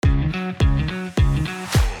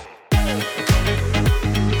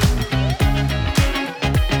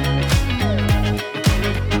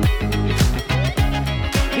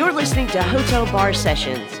to Hotel Bar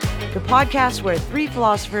Sessions, the podcast where three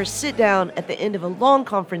philosophers sit down at the end of a long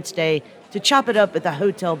conference day to chop it up at the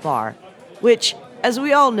hotel bar, which, as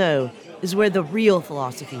we all know, is where the real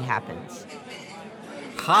philosophy happens.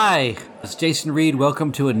 Hi, it's Jason Reed.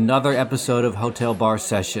 Welcome to another episode of Hotel Bar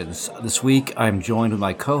Sessions. This week, I'm joined with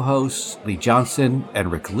my co-hosts, Lee Johnson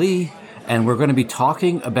and Rick Lee, and we're going to be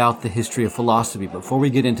talking about the history of philosophy. Before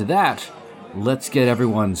we get into that, let's get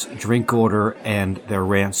everyone's drink order and their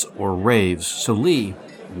rants or raves. So, Lee,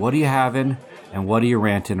 what are you having, and what are you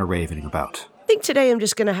ranting or raving about? I think today I'm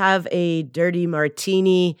just going to have a dirty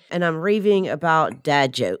martini, and I'm raving about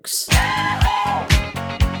dad jokes.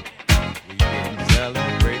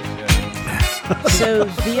 So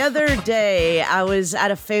the other day, I was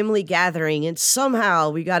at a family gathering, and somehow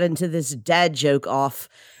we got into this dad joke off.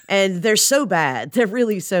 And they're so bad. They're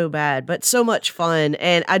really so bad, but so much fun.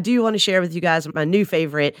 And I do want to share with you guys my new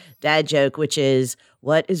favorite dad joke, which is,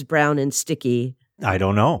 what is brown and sticky? I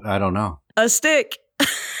don't know. A stick.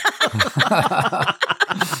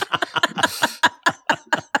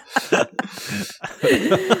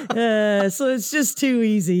 So it's just too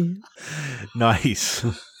easy. Nice.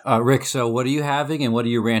 Rick, so what are you having and what are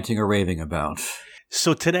you ranting or raving about?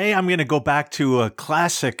 So today I'm going to go back to a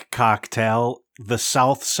classic cocktail, the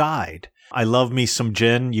South Side. I love me some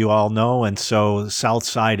gin, you all know, and so South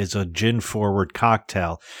Side is a gin-forward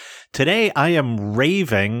cocktail. Today I am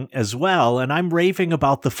raving as well, and I'm raving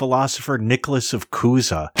about the philosopher Nicholas of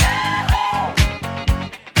Cusa.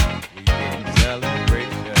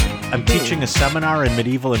 I'm teaching a seminar in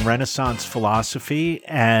medieval and Renaissance philosophy,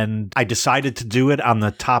 and I decided to do it on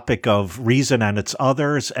the topic of reason and its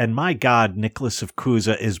others. And my God, Nicholas of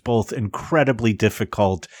Cusa is both incredibly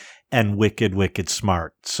difficult and wicked, wicked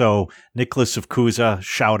smart. So, Nicholas of Cusa,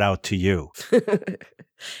 shout out to you.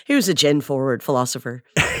 He was a gin-forward philosopher.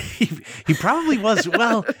 He probably was.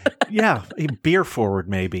 Well, yeah, beer forward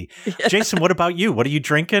maybe. Yeah. Jason, what about you? What are you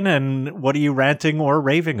drinking and what are you ranting or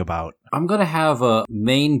raving about? I'm going to have a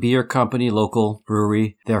Maine Beer Company, local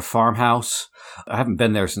brewery, their farmhouse. I haven't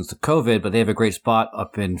been there since the COVID, but they have a great spot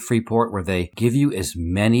up in Freeport where they give you as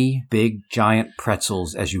many big, giant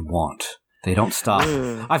pretzels as you want. They don't stop.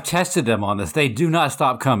 I've tested them on this. They do not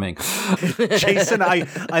stop coming. Jason,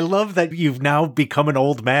 I love that you've now become an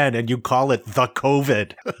old man and you call it the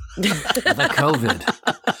COVID. The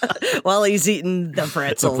COVID. While he's eating the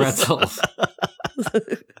pretzels. The pretzels.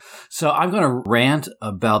 So I'm going to rant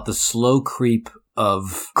about the slow creep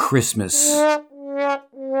of Christmas.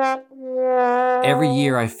 Every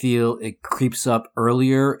year I feel it creeps up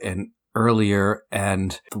earlier, and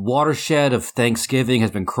the watershed of Thanksgiving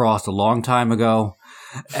has been crossed a long time ago.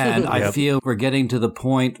 And I feel we're getting to the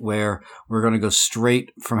point where we're going to go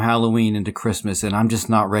straight from Halloween into Christmas, and I'm just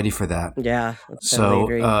not ready for that. Yeah. So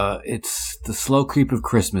agree. It's the slow creep of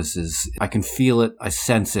Christmas. I can feel it, I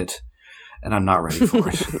sense it, and I'm not ready for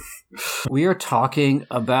it. We are talking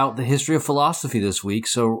about the history of philosophy this week.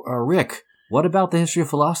 So, Rick, what about the history of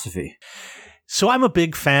philosophy? So I'm a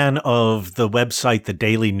big fan of the website The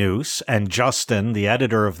Daily News, and Justin, the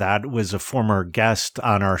editor of that, was a former guest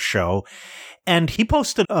on our show. And he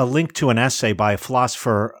posted a link to an essay by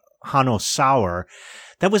philosopher Hanno Sauer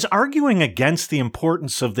that was arguing against the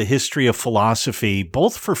importance of the history of philosophy,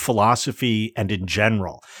 both for philosophy and in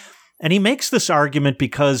general. And he makes this argument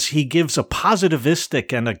because he gives a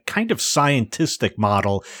positivistic and a kind of scientistic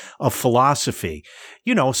model of philosophy,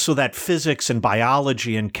 so that physics and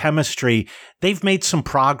biology and chemistry, they've made some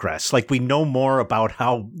progress. Like we know more about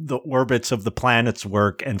how the orbits of the planets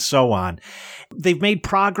work and so on. They've made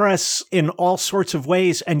progress in all sorts of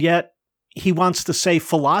ways, and yet he wants to say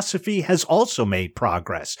philosophy has also made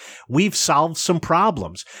progress. We've solved some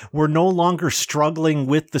problems. We're no longer struggling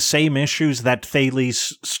with the same issues that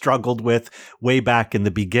Thales struggled with way back in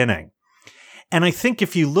the beginning. And I think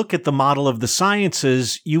if you look at the model of the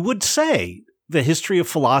sciences, you would say the history of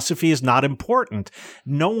philosophy is not important.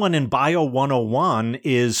 No one in Bio 101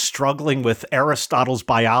 is struggling with Aristotle's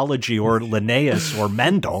biology or Linnaeus or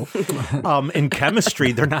Mendel. In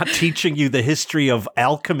chemistry, they're not teaching you the history of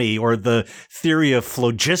alchemy or the theory of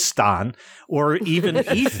phlogiston or even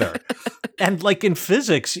ether. And like in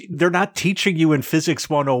physics, they're not teaching you in Physics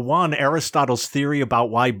 101 Aristotle's theory about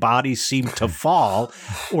why bodies seem to fall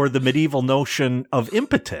or the medieval notion of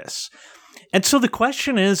impetus. And so the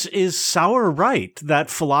question is Sauer right that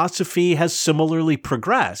philosophy has similarly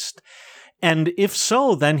progressed? And if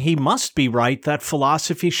so, then he must be right that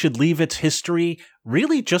philosophy should leave its history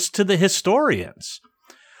really just to the historians.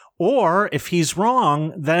 Or if he's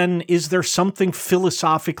wrong, then is there something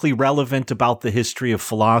philosophically relevant about the history of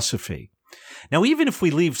philosophy? Now, even if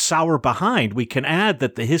we leave Sauer behind, we can add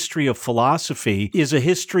that the history of philosophy is a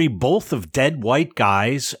history both of dead white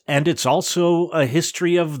guys, and it's also a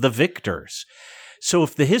history of the victors. So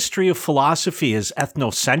if the history of philosophy is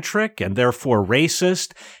ethnocentric and therefore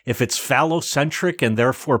racist, if it's phallocentric and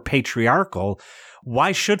therefore patriarchal,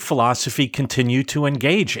 why should philosophy continue to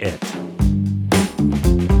engage it?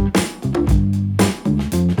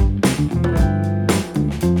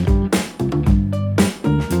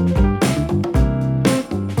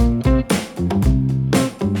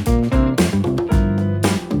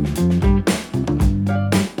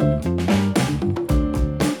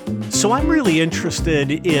 So I'm really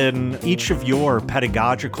interested in each of your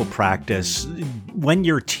pedagogical practice. When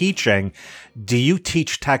you're teaching, do you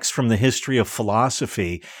teach texts from the history of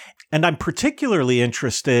philosophy? And I'm particularly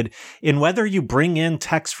interested in whether you bring in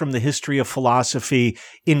texts from the history of philosophy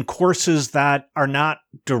in courses that are not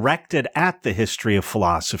directed at the history of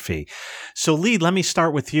philosophy. So Lee, let me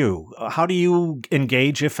start with you. How do you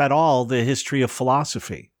engage, if at all, the history of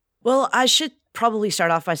philosophy? Well, I should probably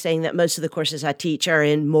start off by saying that most of the courses I teach are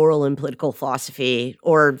in moral and political philosophy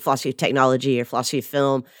or philosophy of technology or philosophy of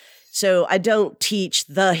film. So I don't teach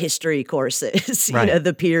the history courses, Right.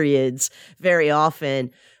 The periods very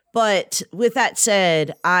often. But with that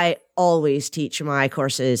said, I always teach my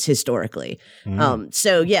courses historically.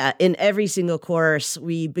 So yeah, in every single course,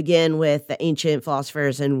 we begin with the ancient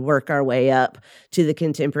philosophers and work our way up to the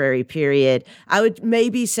contemporary period. I would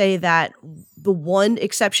maybe say that the one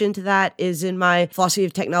exception to that is in my philosophy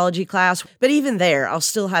of technology class. But even there, I'll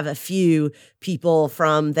still have a few people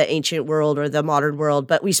from the ancient world or the modern world,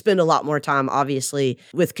 but we spend a lot more time, obviously,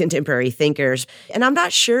 with contemporary thinkers. And I'm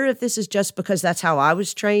not sure if this is just because that's how I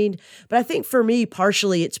was trained, but I think for me,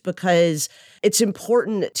 partially it's because it's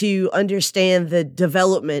important to understand the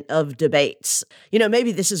development of debates.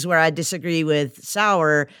 Maybe this is where I disagree with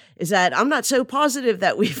Sauer, is that I'm not so positive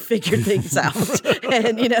that we've figured things out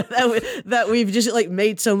and, that we've just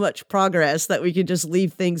made so much progress that we can just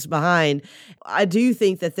leave things behind. I do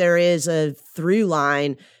think that there is a through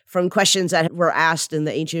line from questions that were asked in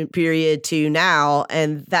the ancient period to now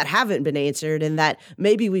and that haven't been answered and that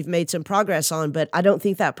maybe we've made some progress on, but I don't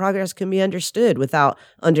think that progress can be understood without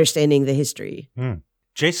understanding the history.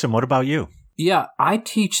 Jason, what about you? Yeah, I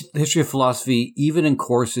teach the history of philosophy even in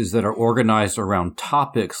courses that are organized around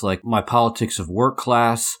topics like my politics of work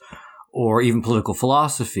class or even political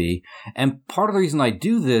philosophy. And part of the reason I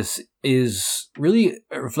do this is really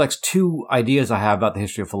it reflects two ideas I have about the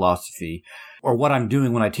history of philosophy, or what I'm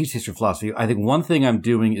doing when I teach history of philosophy. I think one thing I'm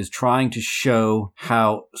doing is trying to show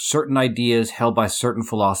how certain ideas held by certain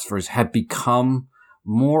philosophers have become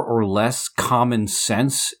more or less common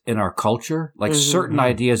sense in our culture, like certain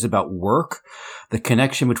ideas about work, the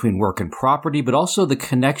connection between work and property, but also the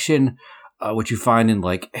connection which you find in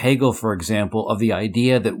like Hegel, for example, of the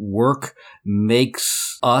idea that work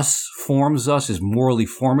makes us, forms us, is morally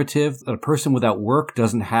formative. That a person without work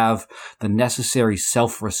doesn't have the necessary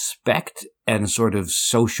self-respect and sort of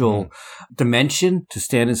social dimension to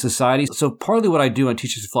stand in society. So partly what I do on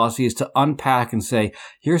Teachers of Philosophy is to unpack and say,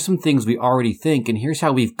 here's some things we already think, and here's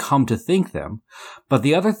how we've come to think them. But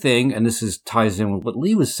the other thing, and this ties in with what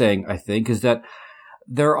Lee was saying, I think, is that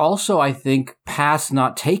there are also, I think, paths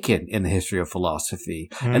not taken in the history of philosophy.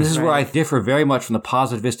 And this is where I differ very much from the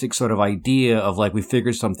positivistic sort of idea of like we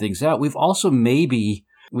figured some things out. We've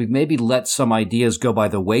maybe let some ideas go by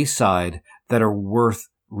the wayside that are worth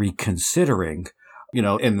reconsidering.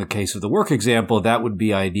 In the case of the work example, that would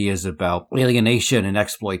be ideas about alienation and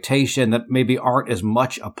exploitation that maybe aren't as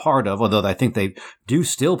much a part of, although I think they do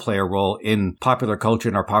still play a role in popular culture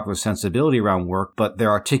and our popular sensibility around work, but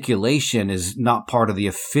their articulation is not part of the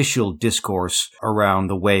official discourse around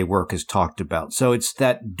the way work is talked about. So it's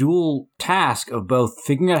that dual task of both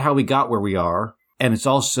figuring out how we got where we are, and it's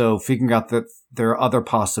also figuring out that there are other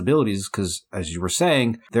possibilities because, as you were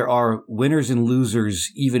saying, there are winners and losers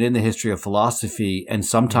even in the history of philosophy, and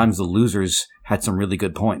sometimes the losers had some really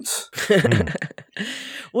good points.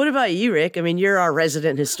 What about you, Rick? I mean, you're our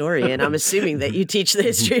resident historian. I'm assuming that you teach the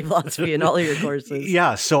history of philosophy in all of your courses.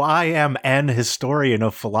 Yeah, so I am an historian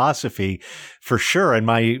of philosophy for sure, and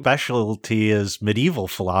my specialty is medieval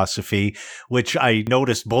philosophy, which I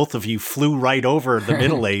noticed both of you flew right over the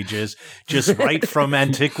Middle Ages, just right from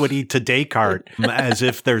antiquity to Descartes, as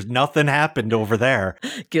if there's nothing happened over there.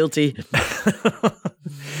 Guilty.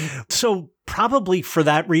 So probably for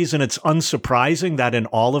that reason, it's unsurprising that in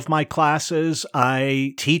all of my classes,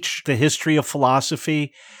 I teach the history of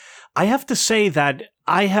philosophy. I have to say that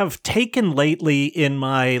I have taken lately in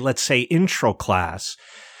my, let's say, intro class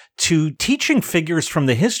to teaching figures from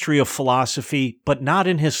the history of philosophy, but not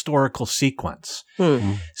in historical sequence.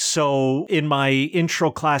 So in my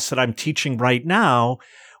intro class that I'm teaching right now,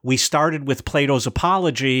 we started with Plato's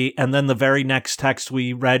Apology, and then the very next text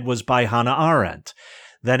we read was by Hannah Arendt.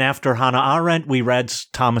 Then after Hannah Arendt, we read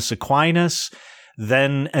Thomas Aquinas,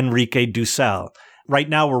 then Enrique Dussel. Right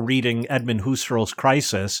now we're reading Edmund Husserl's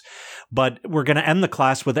Crisis, but we're going to end the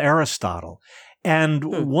class with Aristotle.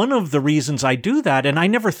 And one of the reasons I do that, and I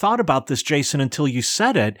never thought about this, Jason, until you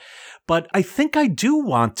said it, but I think I do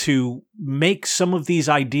want to make some of these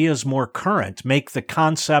ideas more current, make the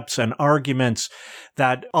concepts and arguments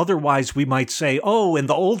that otherwise we might say, oh, in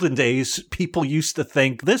the olden days, people used to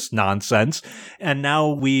think this nonsense, and now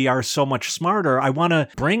we are so much smarter. I want to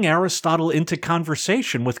bring Aristotle into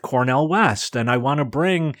conversation with Cornel West, and I want to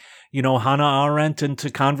bring Hannah Arendt into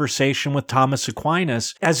conversation with Thomas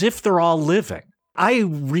Aquinas, as if they're all living. I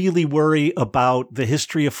really worry about the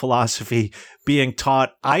history of philosophy being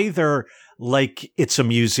taught either like it's a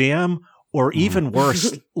museum or even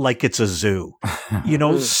worse, like it's a zoo.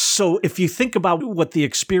 So if you think about what the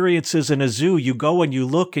experience is in a zoo, you go and you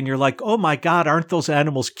look and you're like, oh my God, aren't those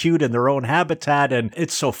animals cute in their own habitat? And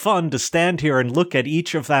it's so fun to stand here and look at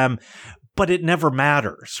each of them. But it never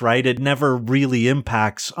matters, right? It never really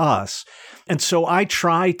impacts us. And so I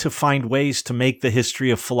try to find ways to make the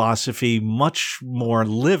history of philosophy much more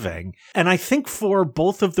living. And I think for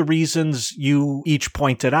both of the reasons you each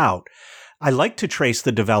pointed out, I like to trace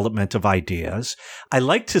the development of ideas. I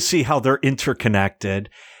like to see how they're interconnected.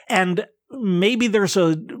 And maybe there's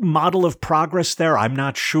a model of progress there. I'm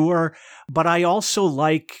not sure. But I also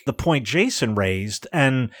like the point Jason raised.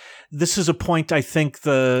 And this is a point I think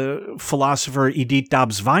the philosopher Edith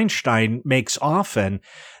Dobbs-Weinstein makes often,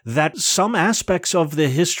 that some aspects of the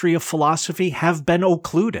history of philosophy have been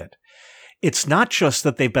occluded. It's not just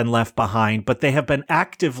that they've been left behind, but they have been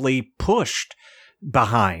actively pushed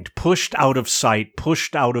behind, pushed out of sight,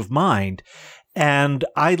 pushed out of mind. And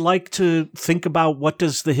I like to think about what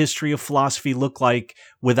does the history of philosophy look like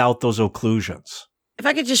without those occlusions. If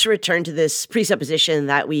I could just return to this presupposition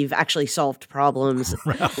that we've actually solved problems,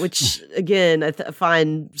 which, again, I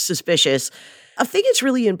find suspicious. I think it's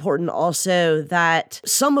really important also that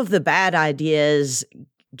some of the bad ideas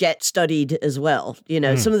get studied as well.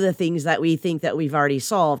 Some of the things that we think that we've already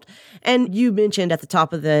solved. And you mentioned at the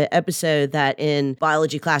top of the episode that in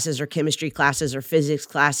biology classes or chemistry classes or physics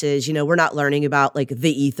classes, we're not learning about like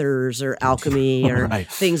the ethers or alchemy or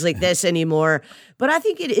things like this anymore. But I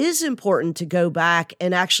think it is important to go back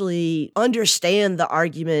and actually understand the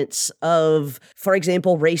arguments of, for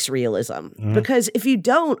example, race realism. Because if you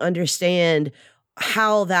don't understand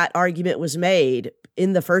how that argument was made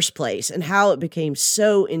in the first place and how it became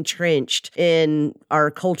so entrenched in our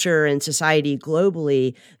culture and society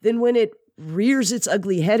globally, then when it rears its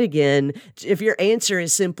ugly head again, if your answer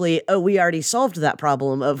is simply, oh, we already solved that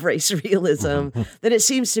problem of race realism, then it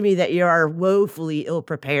seems to me that you are woefully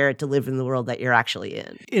ill-prepared to live in the world that you're actually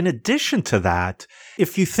in. In addition to that,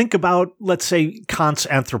 if you think about, let's say, Kant's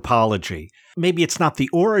anthropology, maybe it's not the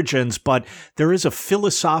origins, but there is a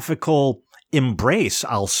philosophical embrace,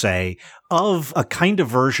 I'll say, of a kind of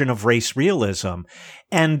version of race realism.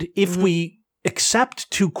 And if we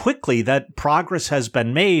accept too quickly that progress has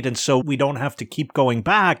been made and so we don't have to keep going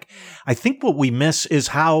back, I think what we miss is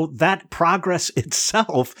how that progress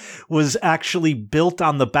itself was actually built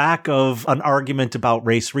on the back of an argument about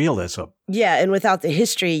race realism. Yeah, and without the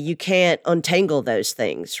history, you can't untangle those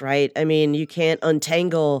things, right? I mean, you can't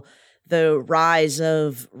untangle the rise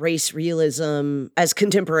of race realism as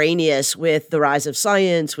contemporaneous with the rise of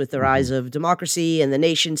science, with the rise of democracy and the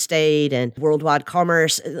nation state and worldwide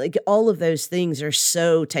commerce. Like all of those things are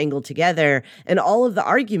so tangled together, and all of the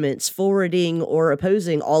arguments forwarding or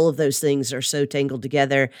opposing all of those things are so tangled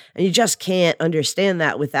together. And you just can't understand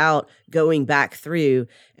that without going back through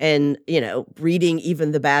and, reading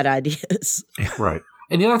even the bad ideas. Right.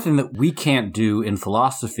 And the other thing that we can't do in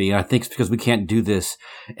philosophy, and I think it's because we can't do this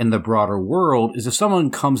in the broader world, is if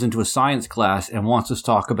someone comes into a science class and wants us to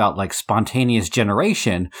talk about like spontaneous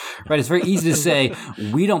generation, right? It's very easy to say,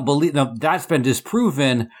 we don't believe, no, that's been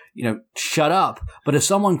disproven, shut up. But if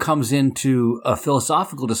someone comes into a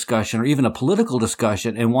philosophical discussion or even a political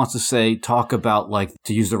discussion and wants to talk about, like,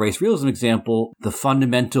 to use the race realism example, the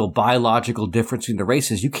fundamental biological difference between the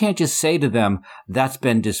races, you can't just say to them, that's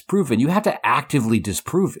been disproven. You have to actively disprove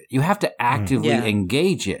it. You have to actively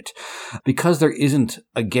engage it. Because there isn't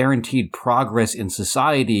a guaranteed progress in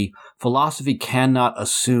society, philosophy cannot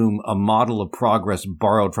assume a model of progress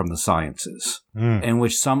borrowed from the sciences, in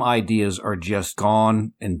which some ideas are just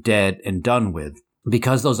gone and dead and done with,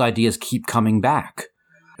 because those ideas keep coming back.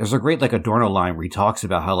 There's a great Adorno line where he talks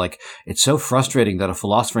about how it's so frustrating that a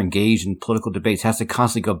philosopher engaged in political debates has to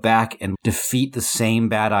constantly go back and defeat the same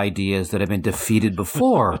bad ideas that have been defeated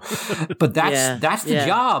before. But that's the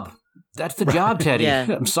job. That's the job, Teddy. Yeah.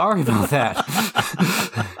 I'm sorry about that.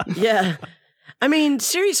 Yeah. I mean,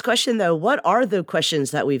 serious question, though. What are the questions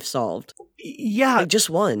that we've solved? Yeah. Just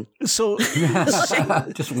one. So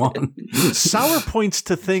just one. Sauer points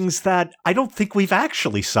to things that I don't think we've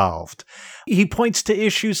actually solved. He points to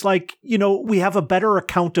issues like, we have a better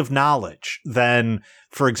account of knowledge than,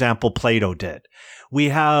 for example, Plato did. We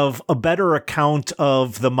have a better account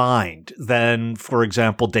of the mind than, for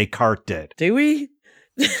example, Descartes did. Do we?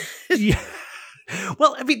 Yeah.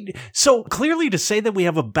 Well, I mean, so clearly to say that we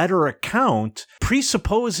have a better account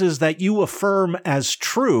presupposes that you affirm as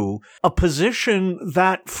true a position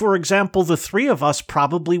that, for example, the three of us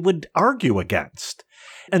probably would argue against.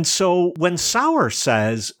 And so when Sauer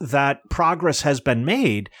says that progress has been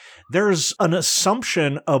made, there's an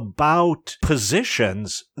assumption about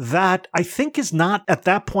positions that I think is not at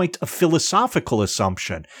that point a philosophical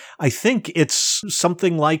assumption. I think it's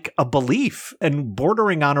something like a belief and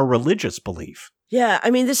bordering on a religious belief. Yeah,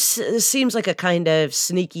 I mean, this seems like a kind of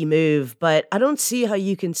sneaky move, but I don't see how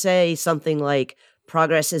you can say something like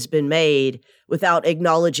progress has been made without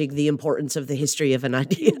acknowledging the importance of the history of an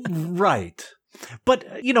idea. Right. But,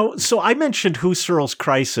 so I mentioned Husserl's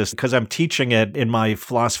Crisis because I'm teaching it in my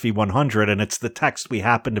Philosophy 100, and it's the text we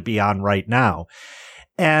happen to be on right now.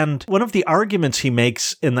 And one of the arguments he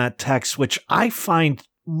makes in that text, which I find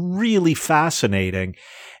really fascinating,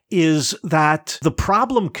 is that the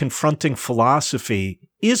problem confronting philosophy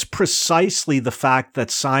is precisely the fact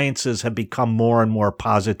that sciences have become more and more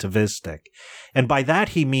positivistic. And by that,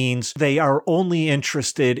 he means they are only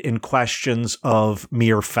interested in questions of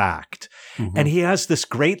mere fact. Mm-hmm. And he has this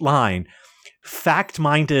great line,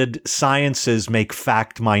 fact-minded sciences make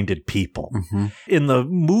fact-minded people. Mm-hmm. In the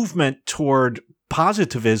movement toward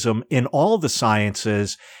positivism in all the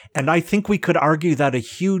sciences, and I think we could argue that a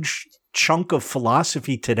huge chunk of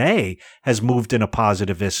philosophy today has moved in a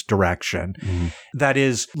positivist direction. Mm-hmm. That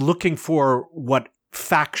is, looking for what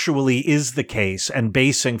factually is the case and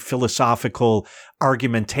basing philosophical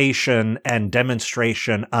argumentation and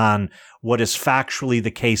demonstration on what is factually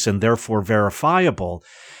the case and therefore verifiable,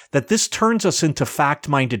 that this turns us into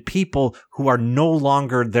fact-minded people who are no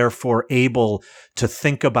longer therefore able to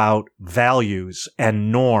think about values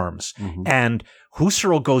and norms. Mm-hmm. And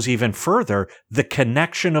Husserl goes even further, the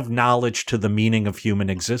connection of knowledge to the meaning of human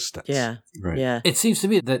existence. Yeah. Right. Yeah. It seems to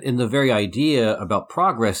me that in the very idea about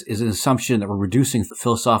progress is an assumption that we're reducing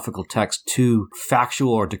philosophical text to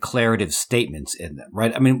factual or declarative statements in them,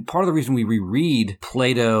 right? I mean, part of the reason we reread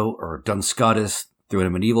Plato or Duns Scotus, threw in a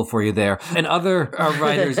medieval for you there, and other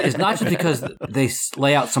writers is not just because they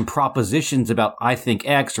lay out some propositions about I think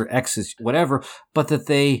X or X is whatever, but that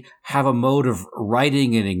they have a mode of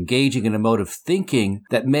writing and engaging in a mode of thinking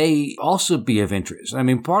that may also be of interest. I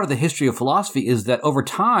mean, part of the history of philosophy is that over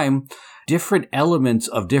time, different elements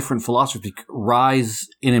of different philosophy rise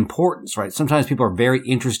in importance, right? Sometimes people are very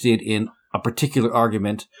interested in a particular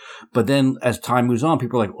argument, but then as time moves on,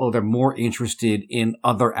 people are like, oh, they're more interested in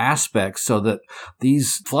other aspects, so that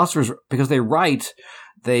these philosophers, because they write,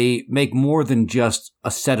 they make more than just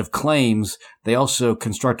a set of claims. They also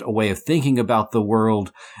construct a way of thinking about the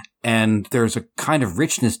world. And there's a kind of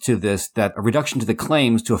richness to this that a reduction to the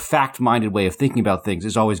claims to a fact-minded way of thinking about things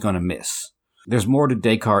is always going to miss. There's more to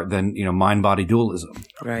Descartes than, mind-body dualism.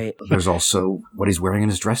 Right. There's also what he's wearing in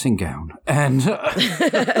his dressing gown. And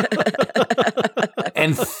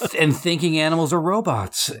and thinking animals are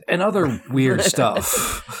robots and other weird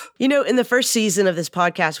stuff. In the first season of this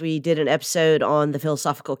podcast, we did an episode on the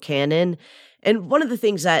philosophical canon. And one of the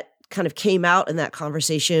things that kind of came out in that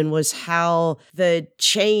conversation was how the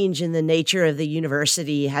change in the nature of the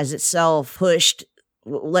university has itself pushed,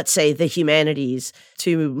 let's say, the humanities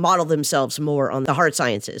to model themselves more on the hard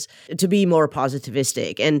sciences, to be more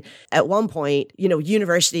positivistic. And at one point,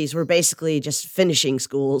 universities were basically just finishing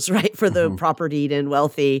schools, right, for the propertied and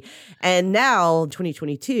wealthy. And now,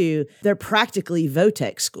 2022, they're practically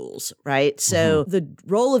Votech schools, right? So the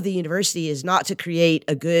role of the university is not to create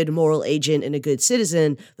a good moral agent and a good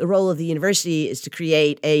citizen. The role of the university is to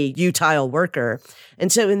create a utile worker.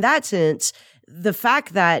 And so in that sense, the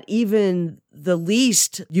fact that even the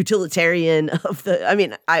least utilitarian of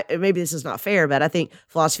maybe this is not fair, but I think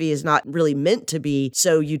philosophy is not really meant to be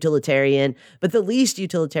so utilitarian, but the least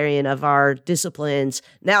utilitarian of our disciplines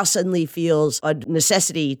now suddenly feels a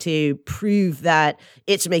necessity to prove that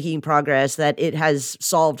it's making progress, that it has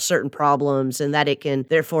solved certain problems, and that it can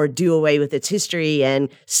therefore do away with its history and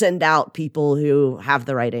send out people who have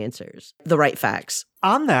the right answers, the right facts.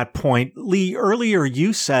 On that point, Lee, earlier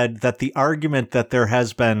you said that the argument that there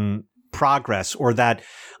has been progress, or that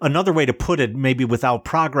another way to put it, maybe without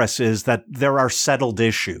progress, is that there are settled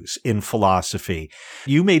issues in philosophy.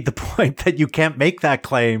 You made the point that you can't make that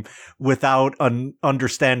claim without an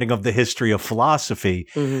understanding of the history of philosophy.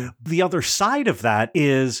 Mm-hmm. The other side of that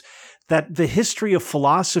is that the history of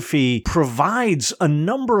philosophy provides a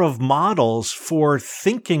number of models for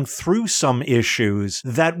thinking through some issues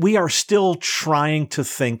that we are still trying to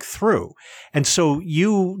think through. And so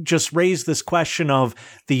you just raised this question of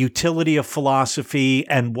the utility of philosophy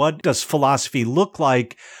and what does philosophy look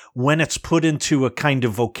like when it's put into a kind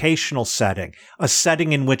of vocational setting, a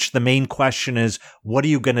setting in which the main question is, what are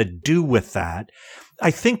you going to do with that?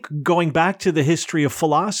 I think going back to the history of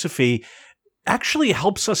philosophy actually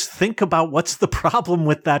helps us think about what's the problem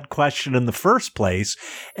with that question in the first place,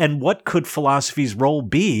 and what could philosophy's role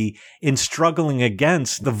be in struggling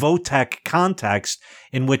against the vo-tech context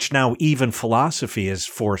in which now even philosophy is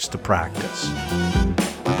forced to practice.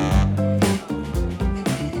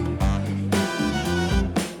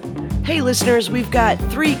 Hey listeners, we've got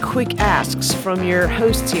 3 quick asks from your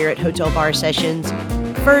hosts here at Hotel Bar Sessions.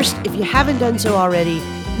 First, if you haven't done so already,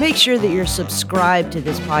 make sure that you're subscribed to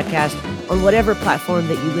this podcast on whatever platform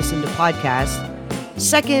that you listen to podcasts.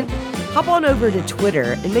 Second, hop on over to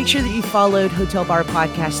Twitter and make sure that you followed Hotel Bar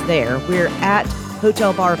Podcast there. We're at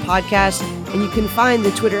Hotel Bar Podcast, and you can find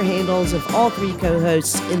the Twitter handles of all 3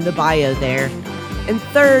 co-hosts in the bio there. And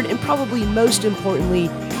third, and probably most importantly,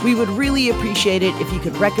 we would really appreciate it if you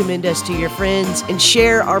could recommend us to your friends and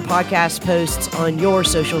share our podcast posts on your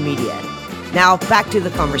social media. Now, back to the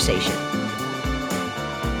conversation.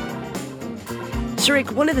 So,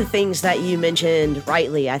 Rick, one of the things that you mentioned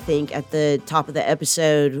rightly, I think, at the top of the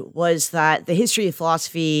episode was that the history of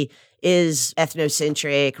philosophy is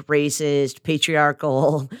ethnocentric, racist,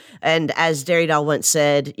 patriarchal. And as Derrida once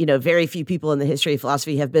said, very few people in the history of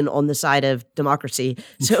philosophy have been on the side of democracy.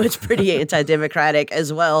 So it's pretty anti-democratic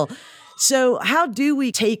as well. So how do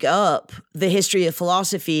we take up the history of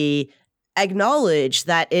philosophy, acknowledge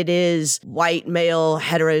that it is white, male,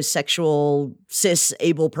 heterosexual, cis,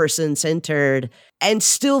 able person centered, and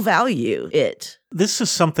still value it? This is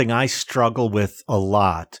something I struggle with a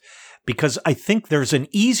lot, because I think there's an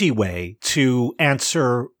easy way to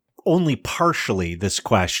answer only partially this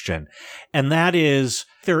question. And that is,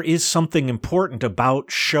 there is something important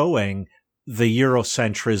about showing the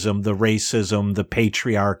Eurocentrism, the racism, the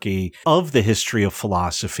patriarchy of the history of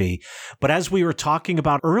philosophy. But as we were talking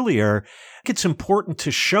about earlier, it's important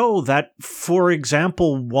to show that, for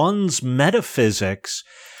example, one's metaphysics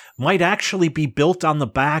might actually be built on the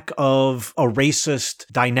back of a racist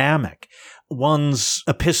dynamic. One's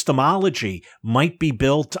epistemology might be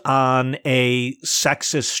built on a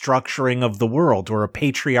sexist structuring of the world or a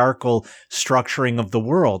patriarchal structuring of the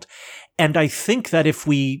world. And I think that if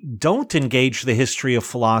we don't engage the history of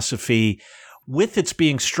philosophy with its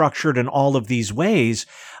being structured in all of these ways,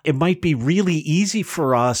 it might be really easy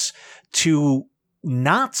for us to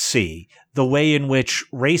not see the way in which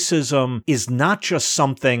racism is not just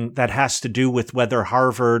something that has to do with whether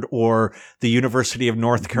Harvard or the University of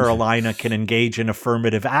North Carolina can engage in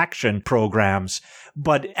affirmative action programs,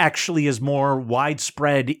 but actually is more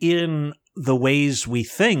widespread in the ways we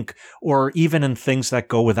think, or even in things that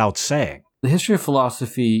go without saying. The history of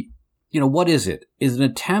philosophy, what is it? Is it an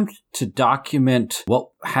attempt to document what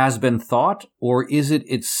has been thought, or is it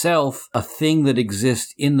itself a thing that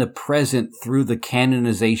exists in the present through the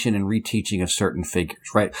canonization and reteaching of certain figures,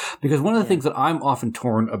 right? Because one of the things that I'm often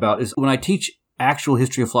torn about is when I teach actual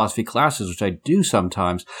history of philosophy classes, which I do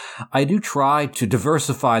sometimes, I do try to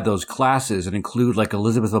diversify those classes and include like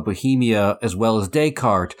Elizabeth of Bohemia as well as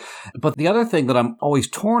Descartes. But the other thing that I'm always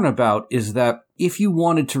torn about is that if you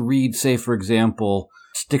wanted to read, say, for example,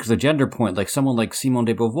 stick to the gender point, like someone like Simone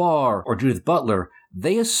de Beauvoir or Judith Butler,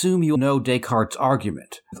 they assume you know Descartes'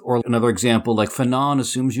 argument. Or another example, like Fanon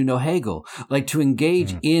assumes you know Hegel. Like to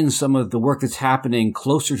engage in some of the work that's happening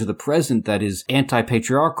closer to the present that is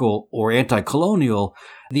anti-patriarchal or anti-colonial,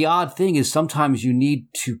 the odd thing is sometimes you need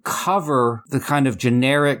to cover the kind of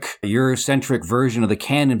generic Eurocentric version of the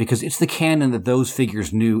canon because it's the canon that those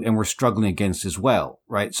figures knew and were struggling against as well,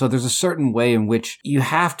 right? So there's a certain way in which you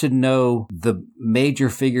have to know the major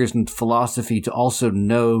figures in philosophy to also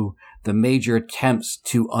know the major attempts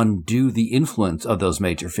to undo the influence of those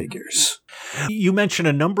major figures. You mentioned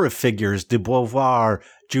a number of figures, de Beauvoir,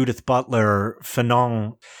 Judith Butler,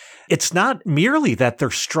 Fanon. It's not merely that they're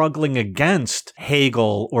struggling against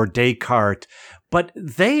Hegel or Descartes, but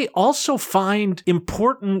they also find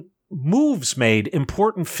important moves made,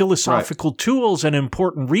 important philosophical tools and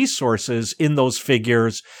important resources in those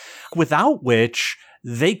figures, without which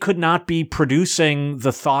they could not be producing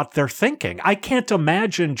the thought they're thinking. I can't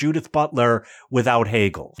imagine Judith Butler without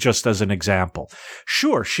Hegel, just as an example.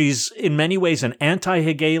 Sure, she's in many ways an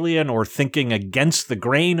anti-Hegelian or thinking against the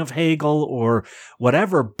grain of Hegel or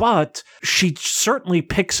whatever, but she certainly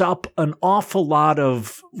picks up an awful lot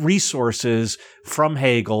of resources from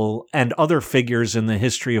Hegel and other figures in the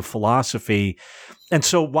history of philosophy. And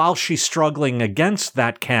so while she's struggling against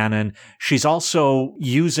that canon, she's also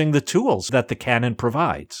using the tools that the canon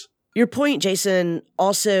provides. Your point, Jason,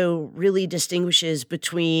 also really distinguishes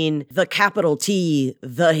between the capital T,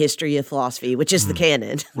 the history of philosophy, which is the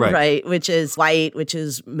canon, right? Which is white, which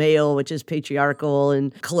is male, which is patriarchal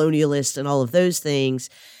and colonialist and all of those things.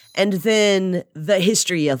 And then the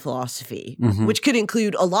history of philosophy, which could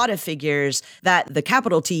include a lot of figures that the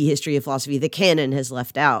capital T history of philosophy, the canon, has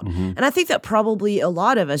left out. And I think that probably a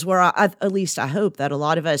lot of us, at least I hope that a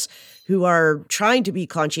lot of us who are trying to be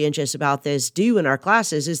conscientious about this do in our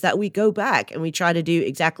classes, is that we go back and we try to do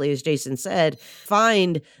exactly as Jason said,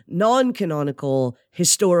 find non-canonical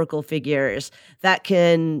historical figures that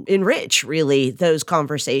can enrich really those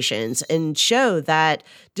conversations and show that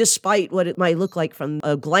despite what it might look like from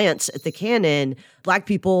a glance at the canon, Black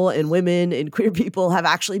people and women and queer people have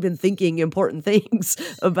actually been thinking important things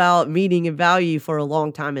about meaning and value for a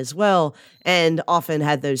long time as well, and often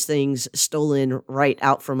had those things stolen right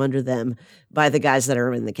out from under them by the guys that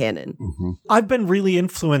are in the canon. I've been really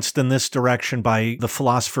influenced in this direction by the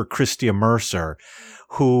philosopher Christia Mercer,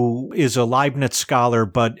 who is a Leibniz scholar,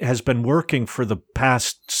 but has been working for the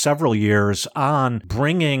past several years on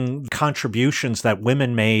bringing contributions that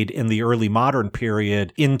women made in the early modern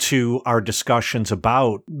period into our discussions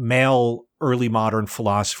about male early modern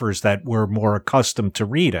philosophers that we're more accustomed to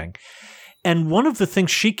reading. And one of the things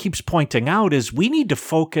she keeps pointing out is we need to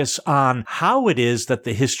focus on how it is that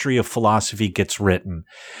the history of philosophy gets written.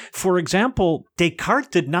 For example, Descartes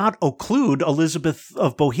did not occlude Elizabeth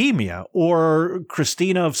of Bohemia or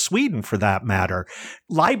Christina of Sweden, for that matter.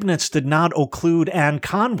 Leibniz did not occlude Anne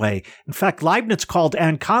Conway. In fact, Leibniz called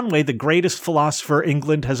Anne Conway the greatest philosopher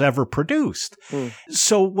England has ever produced.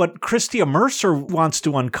 So what Christia Mercer wants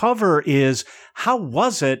to uncover is, how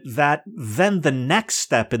was it that then the next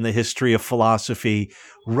step in the history of philosophy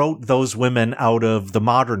wrote those women out of the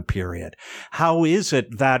modern period? How is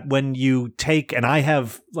it that when you take, and I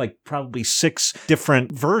have like probably 6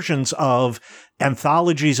 different versions of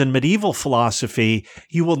anthologies in medieval philosophy,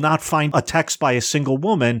 you will not find a text by a single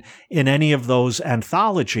woman in any of those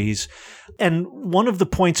anthologies. And one of the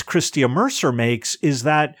points Christia Mercer makes is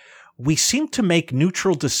that we seem to make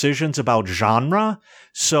neutral decisions about genre.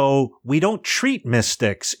 So we don't treat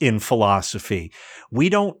mystics in philosophy. We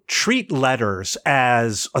don't treat letters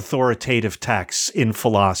as authoritative texts in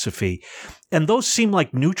philosophy. And those seem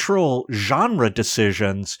like neutral genre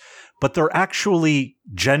decisions, but they're actually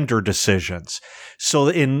gender decisions. So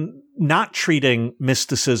in not treating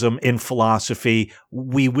mysticism in philosophy,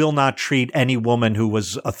 we will not treat any woman who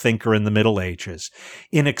was a thinker in the Middle Ages.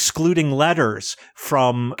 In excluding letters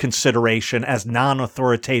from consideration as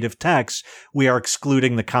non-authoritative texts, we are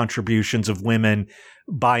excluding the contributions of women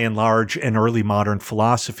by and large in early modern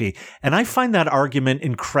philosophy. And I find that argument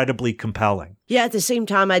incredibly compelling. Yeah, at the same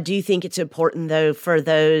time, I do think it's important, though, for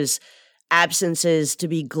those absences to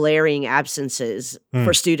be glaring absences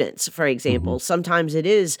for students, for example. Sometimes it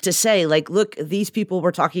is to say, like, look, these people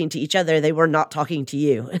were talking to each other. They were not talking to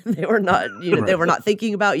you. They were not, they were not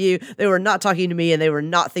thinking about you. They were not talking to me, and they were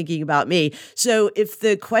not thinking about me. So if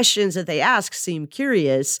the questions that they ask seem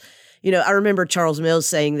curious, I remember Charles Mills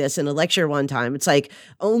saying this in a lecture one time. It's like,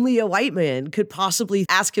 only a white man could possibly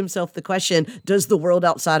ask himself the question, does the world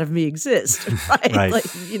outside of me exist? Right? Like,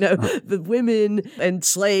 the women and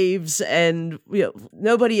slaves and,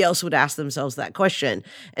 nobody else would ask themselves that question.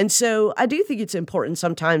 And so I do think it's important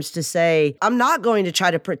sometimes to say, I'm not going to try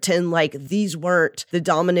to pretend like these weren't the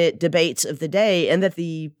dominant debates of the day and that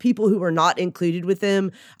the people who were not included with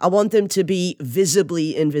them, I want them to be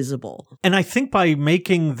visibly invisible. And I think by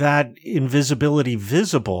making that invisibility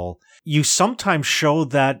visible, you sometimes show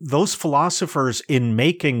that those philosophers, in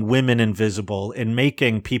making women invisible, in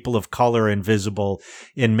making people of color invisible,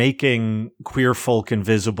 in making queer folk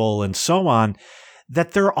invisible, and so on,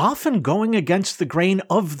 that they're often going against the grain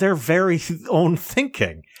of their very own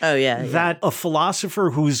thinking. Oh, yeah. That a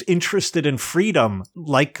philosopher who's interested in freedom,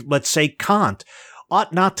 like, let's say, Kant,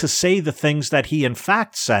 ought not to say the things that he in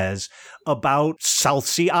fact says about South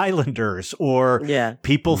Sea Islanders or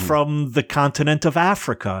people from the continent of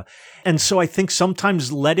Africa. And so I think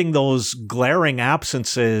sometimes letting those glaring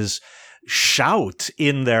absences shout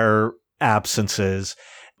in their absences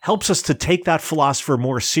helps us to take that philosopher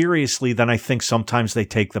more seriously than I think sometimes they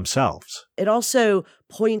take themselves. It also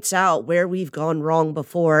points out where we've gone wrong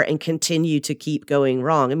before and continue to keep going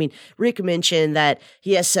wrong. I mean, Rick mentioned that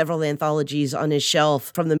he has several anthologies on his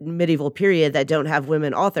shelf from the medieval period that don't have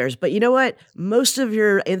women authors. But you know what? Most of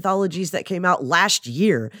your anthologies that came out last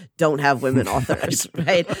year don't have women authors,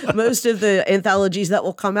 right? Most of the anthologies that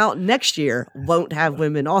will come out next year won't have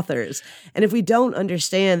women authors. And if we don't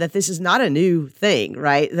understand that this is not a new thing,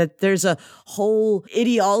 right? That there's a whole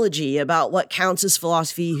ideology about what counts as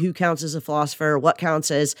philosophy, who counts as a philosopher, what counts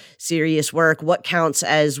as serious work, what counts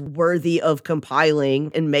as worthy of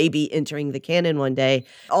compiling and maybe entering the canon one day.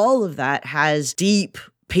 All of that has deep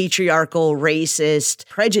patriarchal, racist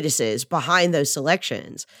prejudices behind those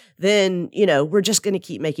selections. Then, we're just going to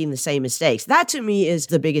keep making the same mistakes. That to me is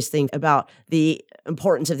the biggest thing about the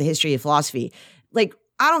importance of the history of philosophy. Like,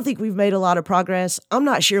 I don't think we've made a lot of progress. I'm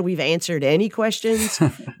not sure we've answered any questions,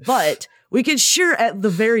 but we could sure at the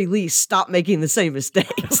very least stop making the same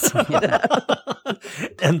mistakes.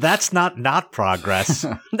 And that's not progress.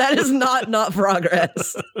 That is not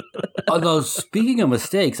progress. Although, speaking of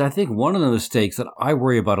mistakes, I think one of the mistakes that I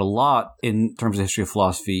worry about a lot in terms of history of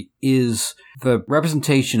philosophy is the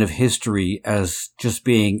representation of history as just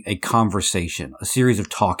being a conversation, a series of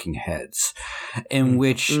talking heads, in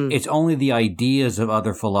which it's only the ideas of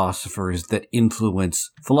other philosophers that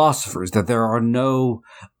influence philosophers, that there are no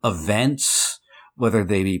events, whether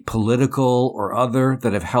they be political or other,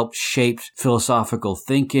 that have helped shape philosophical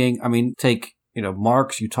thinking. I mean, take,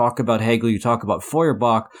 Marx, you talk about Hegel, you talk about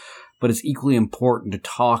Feuerbach, but it's equally important to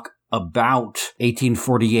talk about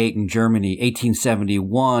 1848 in Germany,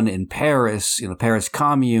 1871 in Paris, the Paris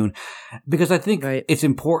Commune, because I think it's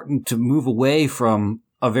important to move away from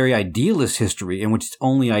a very idealist history in which it's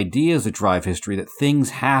only ideas that drive history, that things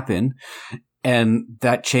happen, and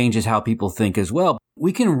that changes how people think as well.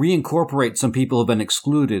 We can reincorporate some people who have been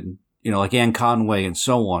excluded, like Anne Conway and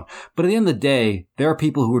so on. But at the end of the day, there are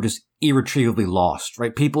people who are just irretrievably lost,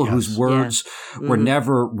 right? People whose words were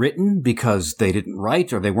never written because they didn't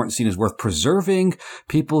write or they weren't seen as worth preserving.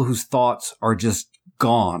 People whose thoughts are just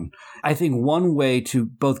gone. I think one way to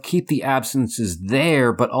both keep the absences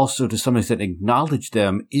there, but also to some extent acknowledge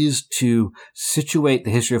them, is to situate the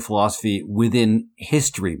history of philosophy within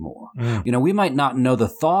history more. We might not know the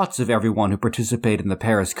thoughts of everyone who participated in the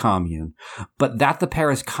Paris Commune, but that the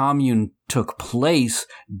Paris Commune took place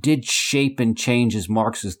did shape and change as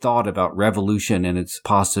Marx's thought about revolution and its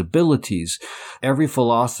possibilities. Every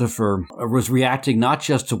philosopher was reacting not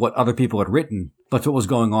just to what other people had written, but to what was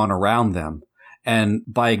going on around them. And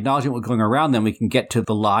by acknowledging what's going around them, we can get to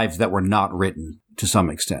the lives that were not written to some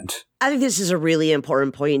extent. I think this is a really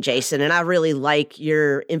important point, Jason, and I really like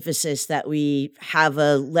your emphasis that we have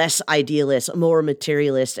a less idealist, a more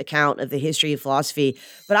materialist account of the history of philosophy.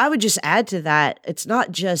 But I would just add to that, it's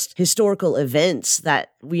not just historical events that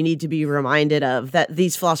we need to be reminded of, that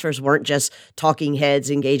these philosophers weren't just talking heads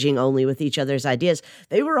engaging only with each other's ideas.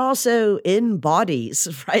 They were also in bodies,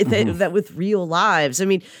 right? That with real lives. I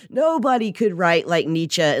mean, nobody could write like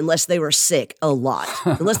Nietzsche unless they were sick a lot,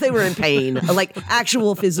 unless they were in pain, like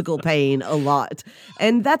actual physical pain a lot.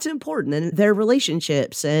 And that's important. And their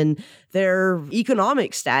relationships and their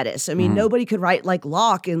economic status. I mean, nobody could write like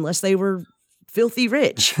Locke unless they were filthy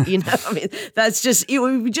rich. I mean, that's just,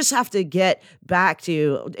 we just have to get back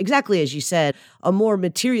to, exactly as you said, a more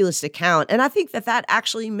materialist account. And I think that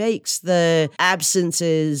actually makes the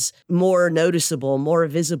absences more noticeable, more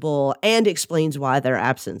visible, and explains why they're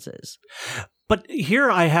absences. But here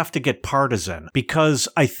I have to get partisan, because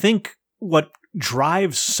I think what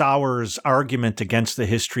drives Sauer's argument against the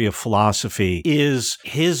history of philosophy is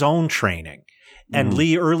his own training. And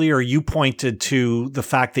Lee, earlier you pointed to the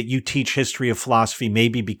fact that you teach history of philosophy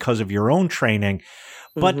maybe because of your own training.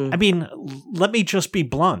 But I mean, let me just be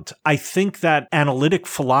blunt. I think that analytic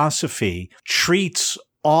philosophy treats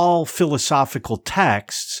all philosophical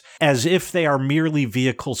texts as if they are merely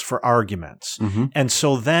vehicles for arguments. And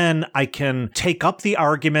so then I can take up the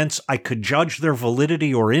arguments, I could judge their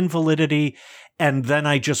validity or invalidity, and then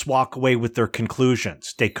I just walk away with their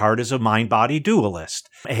conclusions. Descartes is a mind-body dualist.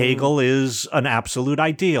 Hegel is an absolute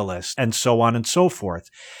idealist, and so on and so forth.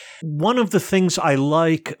 One of the things I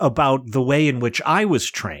like about the way in which I was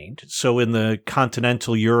trained, so in the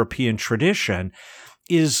continental European tradition,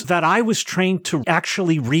 is that I was trained to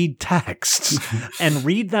actually read texts and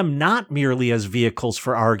read them not merely as vehicles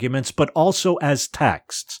for arguments, but also as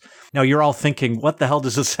texts. Now, you're all thinking, what the hell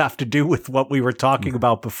does this have to do with what we were talking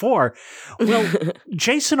about before? Well,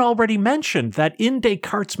 Jason already mentioned that in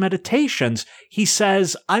Descartes' Meditations, he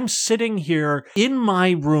says, I'm sitting here in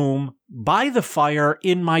my room by the fire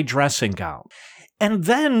in my dressing gown. And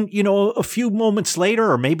then, a few moments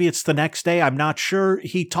later, or maybe it's the next day, I'm not sure,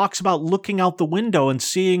 he talks about looking out the window and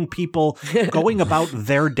seeing people going about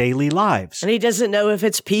their daily lives. And he doesn't know if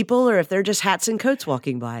it's people or if they're just hats and coats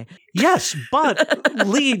walking by. Yes, but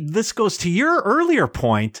Lee, this goes to your earlier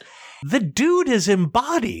point. The dude is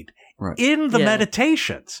embodied. Right. In the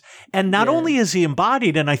meditations. And not only is he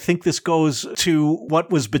embodied, and I think this goes to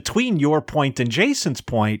what was between your point and Jason's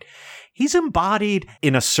point, he's embodied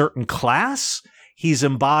in a certain class. He's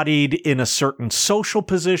embodied in a certain social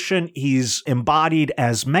position. He's embodied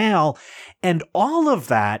as male. And all of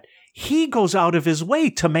that, he goes out of his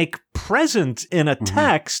way to make present in a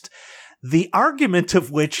text, the argument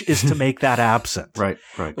of which is to make that absent. Right.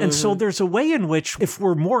 And so there's a way in which, if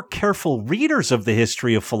we're more careful readers of the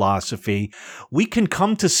history of philosophy, we can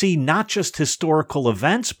come to see not just historical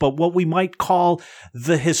events, but what we might call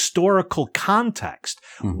the historical context.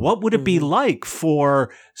 What would it be like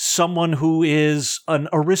for someone who is an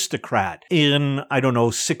aristocrat in,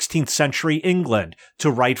 16th century England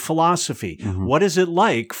to write philosophy? What is it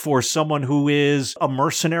like for someone who is a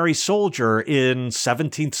mercenary soldier in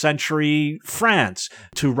 17th century France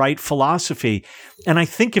to write philosophy? And I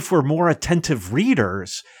think if we're more attentive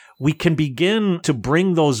readers, we can begin to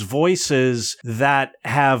bring those voices that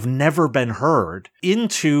have never been heard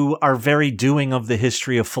into our very doing of the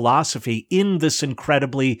history of philosophy in this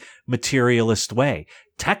incredibly materialist way.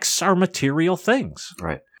 Texts are material things.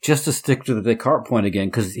 Right. Just to stick to the Descartes point again,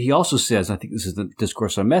 because he also says, I think this is the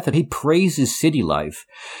Discourse on Method, he praises city life,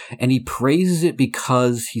 and he praises it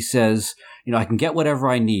because he says, I can get whatever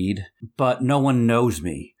I need, but no one knows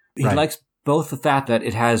me. He likes both the fact that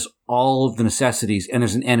it has all of the necessities and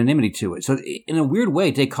there's an anonymity to it. So in a weird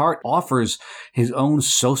way, Descartes offers his own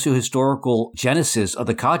socio-historical genesis of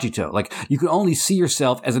the cogito. Like, you can only see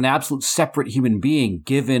yourself as an absolute separate human being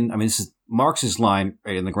given, this is Marx's line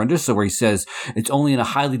in the Grundrisse where he says, it's only in a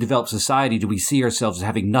highly developed society do we see ourselves as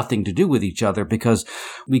having nothing to do with each other because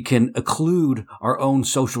we can occlude our own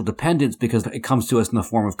social dependence because it comes to us in the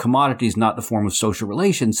form of commodities, not the form of social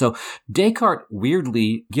relations. So Descartes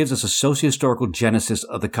weirdly gives us a socio-historical genesis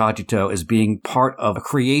of the cogito as being part of a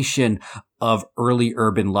creation of early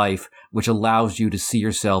urban life, which allows you to see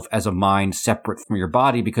yourself as a mind separate from your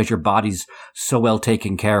body because your body's so well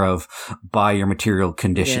taken care of by your material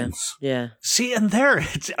conditions. Yeah. See, and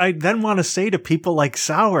I then want to say to people like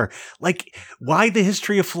Sauer, why the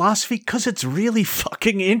history of philosophy? Because it's really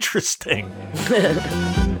fucking interesting.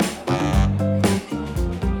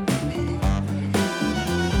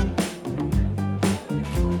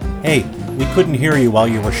 Hey, we couldn't hear you while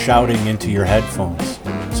you were shouting into your headphones.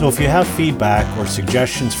 So if you have feedback or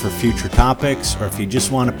suggestions for future topics, or if you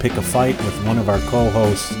just want to pick a fight with one of our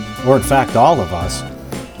co-hosts, or in fact all of us,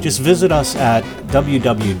 just visit us at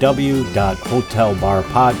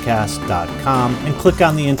www.hotelbarpodcast.com and click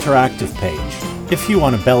on the interactive page. If you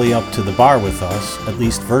want to belly up to the bar with us, at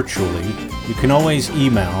least virtually, you can always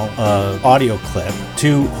email an audio clip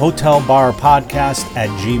to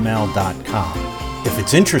hotelbarpodcast@gmail.com. If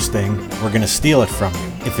it's interesting, we're going to steal it from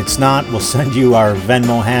you. If it's not, we'll send you our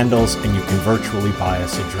Venmo handles and you can virtually buy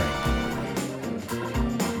us a drink.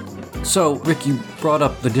 So, Rick, you brought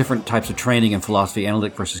up the different types of training in philosophy,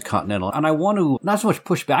 analytic versus continental, and I want to not so much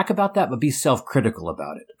push back about that, but be self-critical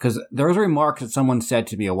about it. Because there was a remark that someone said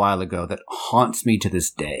to me a while ago that haunts me to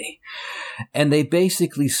this day. And they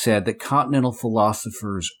basically said that continental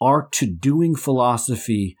philosophers are to doing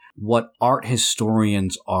philosophy what art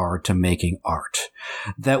historians are to making art.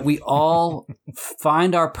 That we all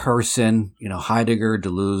find our person, Heidegger,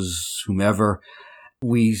 Deleuze, whomever.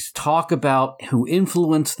 We talk about who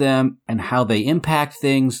influenced them and how they impact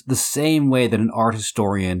things the same way that an art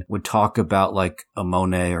historian would talk about like a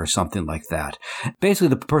Monet or something like that. Basically,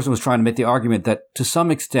 the person was trying to make the argument that to some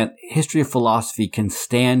extent, history of philosophy can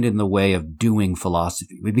stand in the way of doing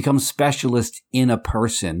philosophy. We become specialists in a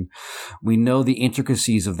person. We know the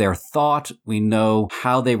intricacies of their thought. We know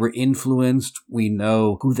how they were influenced. We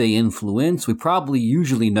know who they influence. We probably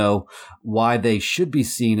usually know why they should be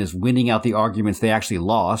seen as winning out the arguments they actually actually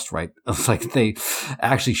lost, right? It's like they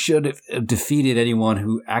actually should have defeated anyone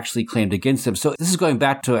who actually claimed against them. So this is going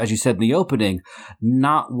back to, as you said in the opening,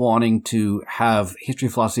 not wanting to have history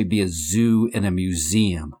of philosophy be a zoo and a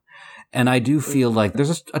museum. And I do feel like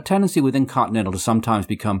there's a tendency within Continental to sometimes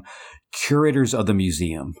become curators of the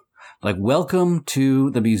museum. Like, welcome to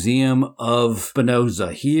the Museum of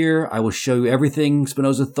Spinoza. Here, I will show you everything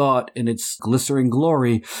Spinoza thought in its glistering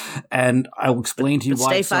glory, and I will explain to you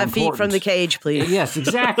why it's so important. Stay 5 feet from the cage, please. Yes,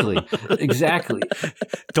 exactly. Exactly.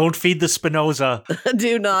 Don't feed the Spinoza.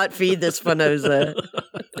 Do not feed the Spinoza.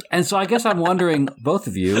 And so I guess I'm wondering, both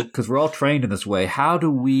of you, because we're all trained in this way, how do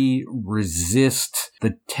we resist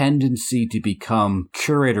the tendency to become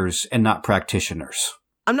curators and not practitioners?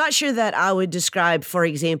 I'm not sure that I would describe, for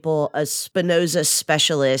example, a Spinoza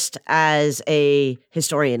specialist as a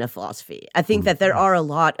historian of philosophy. I think that there are a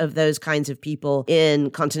lot of those kinds of people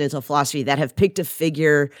in continental philosophy that have picked a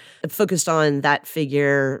figure, focused on that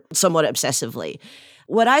figure somewhat obsessively.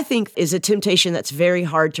 What I think is a temptation that's very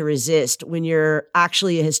hard to resist when you're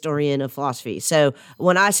actually a historian of philosophy. So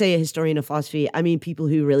when I say a historian of philosophy, I mean people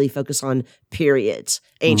who really focus on periods,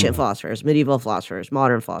 ancient philosophers, medieval philosophers,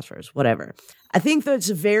 modern philosophers, whatever. I think that it's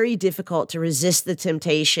very difficult to resist the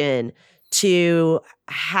temptation to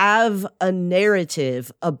have a narrative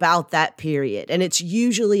about that period. And it's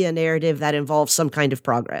usually a narrative that involves some kind of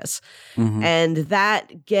progress. And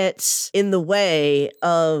that gets in the way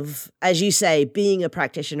of, as you say, being a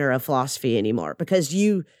practitioner of philosophy anymore, because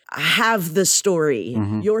you have the story,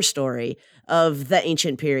 your story of the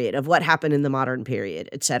ancient period, of what happened in the modern period,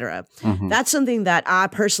 et cetera. That's something that I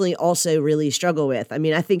personally also really struggle with. I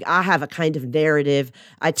mean, I think I have a kind of narrative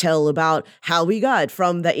I tell about how we got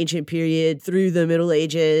from the ancient period through the Middle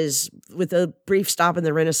Ages with a brief stop in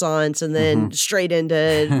the Renaissance and then straight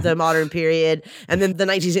into the modern period and then the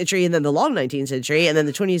 19th century and then the long 19th century and then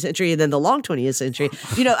the 20th century and then the long 20th century.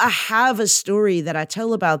 You know, I have a story that I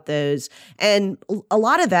tell about those. And a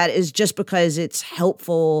lot of that is just because it's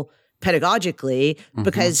helpful pedagogically,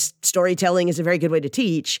 because storytelling is a very good way to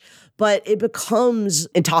teach, but it becomes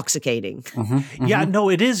intoxicating. Yeah, no,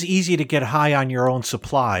 it is easy to get high on your own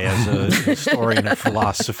supply as a historian of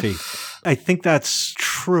philosophy. I think that's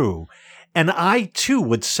true. And I, too,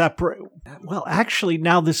 would separate. Well, actually,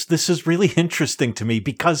 now this is really interesting to me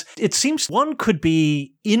because it seems one could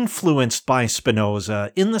be influenced by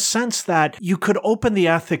Spinoza in the sense that you could open the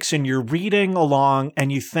Ethics and you're reading along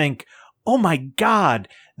and you think, oh my God,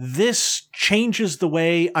 this changes the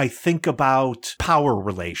way I think about power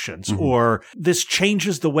relations, or this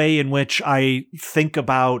changes the way in which I think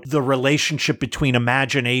about the relationship between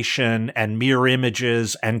imagination and mirror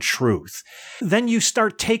images and truth. Then you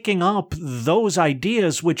start taking up those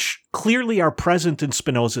ideas, which clearly are present in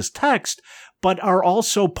Spinoza's text, but are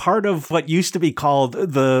also part of what used to be called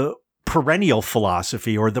the perennial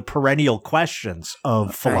philosophy or the perennial questions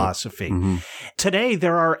of philosophy. Today,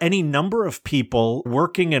 there are any number of people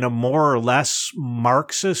working in a more or less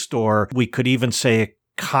Marxist, or we could even say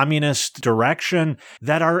communist direction,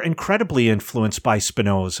 that are incredibly influenced by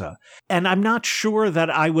Spinoza. And I'm not sure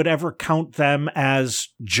that I would ever count them as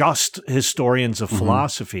just historians of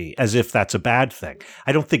philosophy, as if that's a bad thing.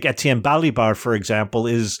 I don't think Etienne Balibar, for example,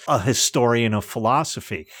 is a historian of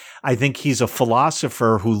philosophy. I think he's a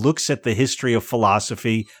philosopher who looks at the history of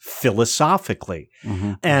philosophy philosophically.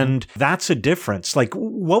 And that's a difference. Like,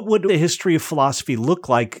 what would the history of philosophy look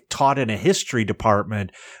like taught in a history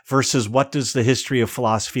department versus what does the history of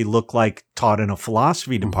philosophy look like taught in a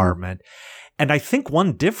philosophy department? And I think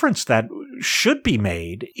one difference that should be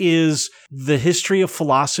made is the history of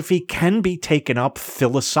philosophy can be taken up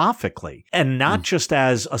philosophically and not just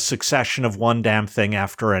as a succession of one damn thing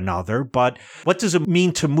after another, but what does it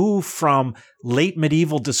mean to move from late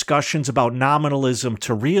medieval discussions about nominalism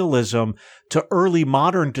to realism to early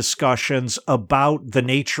modern discussions about the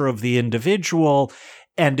nature of the individual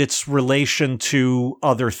and its relation to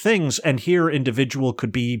other things. And here, individual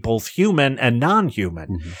could be both human and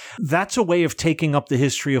non-human. That's a way of taking up the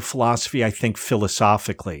history of philosophy, I think,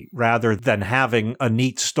 philosophically, rather than having a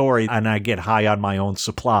neat story and I get high on my own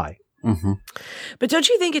supply. But don't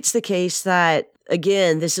you think it's the case that,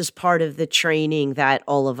 again, this is part of the training that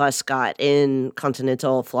all of us got in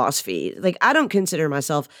continental philosophy? Like, I don't consider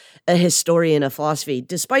myself a historian of philosophy,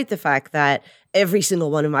 despite the fact that every single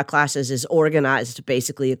one of my classes is organized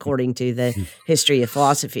basically according to the history of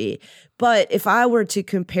philosophy. But if I were to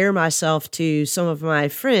compare myself to some of my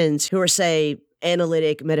friends who are, say,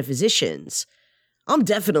 analytic metaphysicians, I'm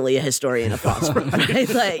definitely a historian of philosophy, right?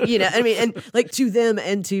 Like, you know, I mean, and like to them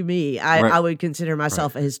and to me, I would consider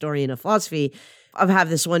myself a historian of philosophy I have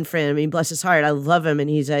this one friend, I mean, bless his heart, I love him and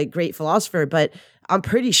he's a great philosopher, but I'm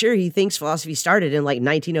pretty sure he thinks philosophy started in like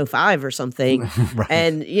 1905 or something. Right.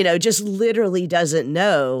 And, just literally doesn't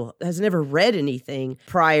know, has never read anything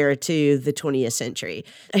prior to the 20th century.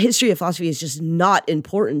 A history of philosophy is just not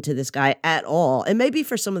important to this guy at all. And maybe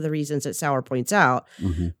for some of the reasons that Sauer points out,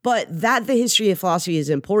 but that the history of philosophy is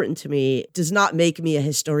important to me does not make me a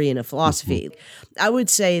historian of philosophy. I would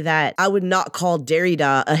say that I would not call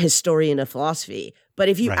Derrida a historian of philosophy. But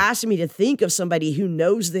if you asked me to think of somebody who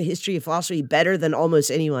knows the history of philosophy better than almost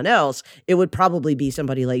anyone else, it would probably be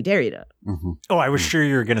somebody like Derrida. Oh, I was sure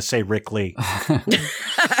you were going to say Rick Lee.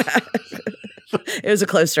 It was a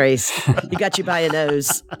close race. He got you by a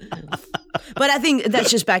nose. But I think that's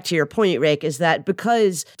just back to your point, Rick, is that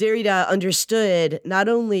because Derrida understood not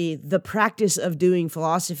only the practice of doing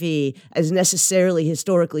philosophy as necessarily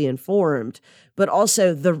historically informed, but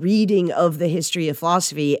also the reading of the history of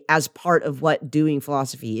philosophy as part of what doing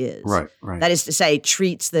philosophy is. Right. That is to say,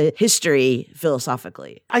 treats the history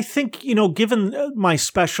philosophically. I think, given my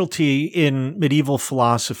specialty in medieval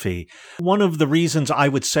philosophy, one of the reasons I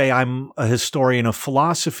would say I'm a historian of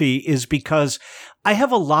philosophy is because I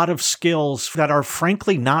have a lot of skills that are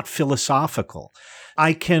frankly not philosophical.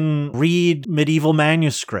 I can read medieval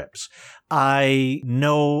manuscripts. I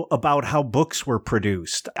know about how books were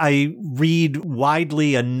produced. I read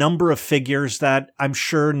widely a number of figures that I'm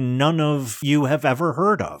sure none of you have ever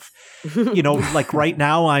heard of. Like right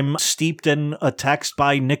now, I'm steeped in a text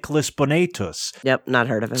by Nicholas Bonetus. Yep, not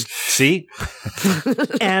heard of him. See?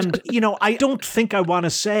 And, I don't think I want to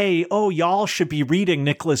say, oh, y'all should be reading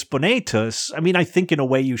Nicholas Bonetus. I mean, I think in a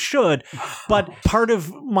way you should. But part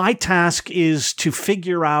of my task is to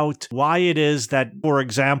figure out why it is that, for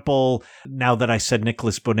example, now that I said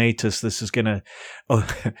Nicholas Bonetus, this is going to...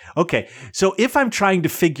 Okay. So if I'm trying to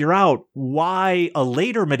figure out why a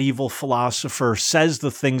later medieval philosopher says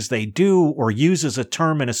the things they do or uses a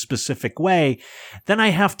term in a specific way, then I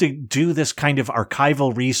have to do this kind of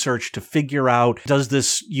archival research to figure out, does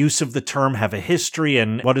this use of the term have a history,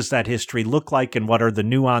 and what does that history look like, and what are the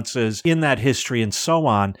nuances in that history, and so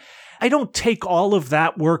on. I don't take all of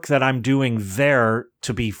that work that I'm doing there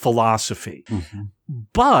to be philosophy.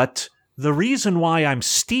 But the reason why I'm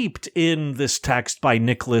steeped in this text by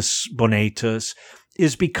Nicholas Bonetus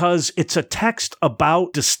is because it's a text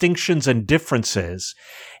about distinctions and differences.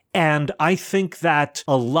 And I think that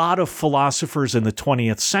a lot of philosophers in the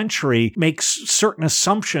 20th century make certain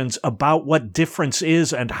assumptions about what difference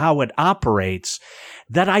is and how it operates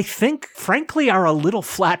that I think, frankly, are a little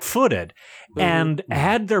flat-footed. And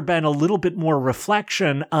had there been a little bit more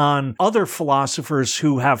reflection on other philosophers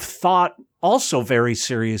who have thought also very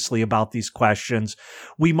seriously about these questions,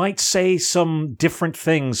 we might say some different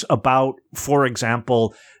things about, for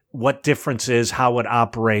example, what difference is, how it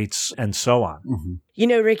operates, and so on.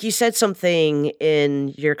 Rick, you said something in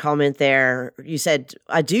your comment there. You said,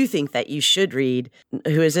 I do think that you should read,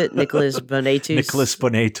 who is it? Nicholas Bonetus? Nicholas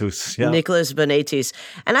Bonetus, yeah. Nicholas Bonetus.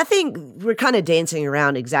 And I think we're kind of dancing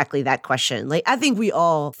around exactly that question. Like, I think we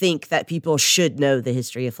all think that people should know the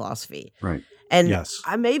history of philosophy. Right. And yes.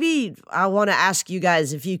 I want to ask you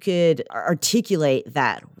guys if you could articulate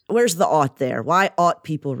that. Where's the ought there? Why ought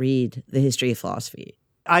people read the history of philosophy?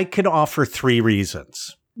 I can offer 3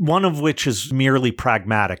 reasons, one of which is merely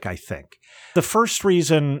pragmatic, I think. The first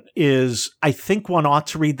reason is I think one ought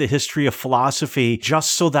to read the history of philosophy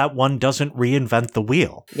just so that one doesn't reinvent the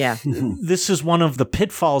wheel. Yeah. This is one of the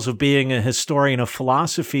pitfalls of being a historian of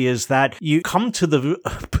philosophy, is that you come to the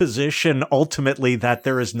position ultimately that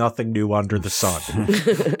there is nothing new under the sun.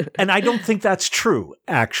 And I don't think that's true,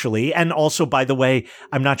 actually. And also, by the way,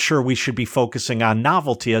 I'm not sure we should be focusing on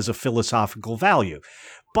novelty as a philosophical value.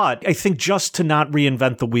 But I think just to not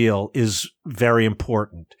reinvent the wheel is very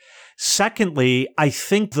important. Secondly, I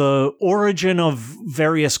think the origin of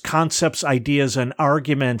various concepts, ideas, and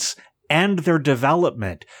arguments and their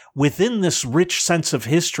development within this rich sense of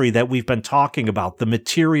history that we've been talking about, the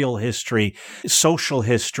material history, social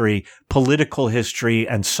history, political history,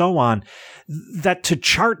 and so on, that to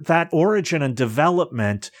chart that origin and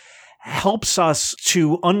development helps us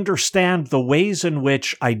to understand the ways in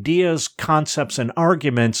which ideas, concepts, and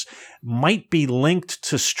arguments might be linked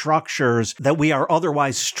to structures that we are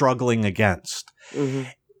otherwise struggling against.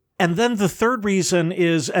 And then the third reason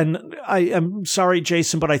is, and I am sorry,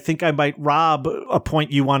 Jason, but I think I might rob a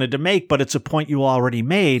point you wanted to make, but it's a point you already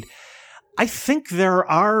made. I think there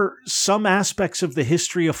are some aspects of the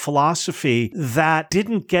history of philosophy that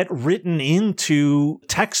didn't get written into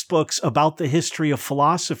textbooks about the history of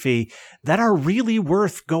philosophy that are really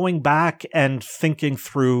worth going back and thinking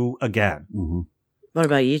through again. What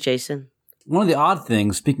about you, Jason? One of the odd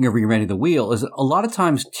things, speaking of reinventing the wheel, is that a lot of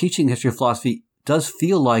times teaching history of philosophy does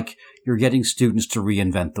feel like you're getting students to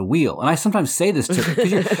reinvent the wheel. And I sometimes say this to them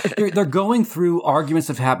because they're going through arguments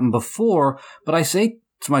that have happened before, but I say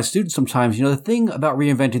to my students sometimes, the thing about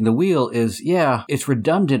reinventing the wheel is, yeah, it's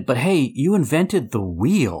redundant, but hey, you invented the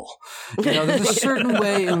wheel. There's a certain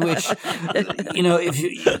way in which,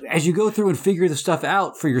 as you go through and figure the stuff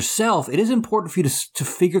out for yourself, it is important for you to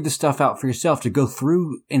figure the stuff out for yourself, to go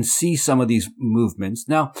through and see some of these movements.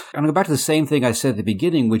 Now, I'm going to go back to the same thing I said at the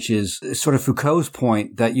beginning, which is sort of Foucault's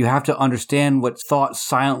point that you have to understand what thought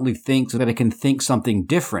silently thinks so that it can think something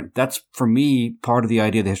different. That's, for me, part of the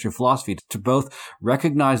idea of the history of philosophy, to both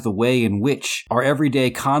recognize the way in which our everyday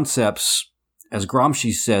concepts, as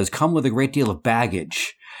Gramsci says, come with a great deal of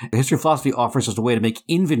baggage. The history of philosophy offers us a way to make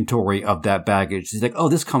inventory of that baggage. It's like, oh,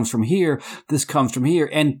 this comes from here,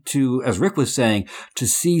 and to, as Rick was saying, to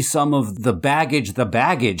see some of the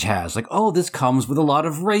baggage has. Like, oh, this comes with a lot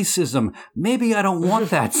of racism. Maybe I don't want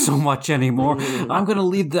that so much anymore. I'm going to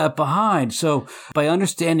leave that behind. So by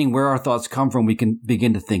understanding where our thoughts come from, we can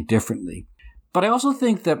begin to think differently. But I also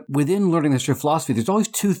think that within learning the history of philosophy, there's always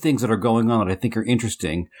two things that are going on that I think are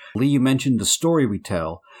interesting. Lee, you mentioned the story we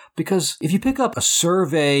tell, because if you pick up a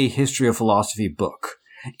survey history of philosophy book,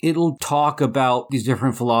 it'll talk about these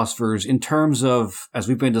different philosophers in terms of, as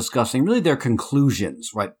we've been discussing, really their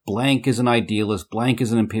conclusions, right? Blank is an idealist, blank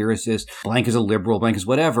is an empiricist, blank is a liberal, blank is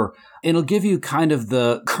whatever. It'll give you kind of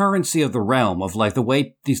the currency of the realm of like the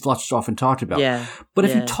way these philosophers are often talked about. Yeah. But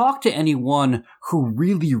if you talk to anyone who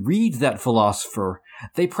really reads that philosopher,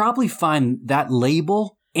 they probably find that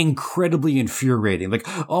label incredibly infuriating. Like,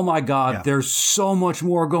 oh my God, there's so much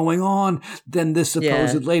more going on than this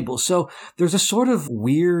supposed label. So there's a sort of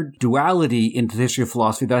weird duality into the history of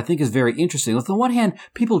philosophy that I think is very interesting. On the one hand,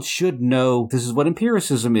 people should know this is what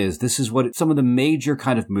empiricism is. This is what some of the major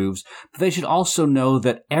kind of moves. But they should also know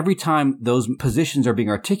that every time those positions are being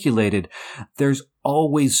articulated, there's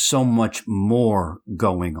always so much more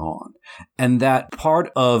going on. And that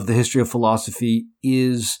part of the history of philosophy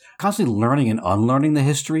is constantly learning and unlearning the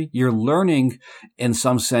history. You're learning, in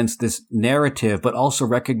some sense, this narrative, but also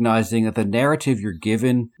recognizing that the narrative you're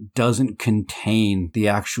given doesn't contain the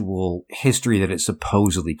actual history that it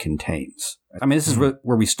supposedly contains. I mean, this is where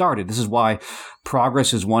we started. This is why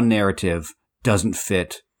progress is one narrative doesn't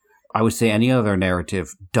fit. I would say any other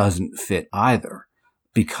narrative doesn't fit either,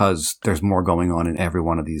 because there's more going on in every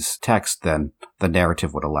one of these texts than the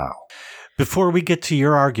narrative would allow. Before we get to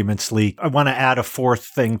your arguments, Lee, I want to add a fourth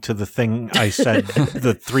thing to the thing I said,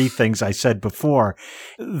 the three things I said before.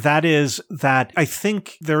 That is that I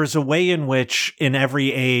think there is a way in which in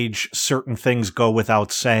every age certain things go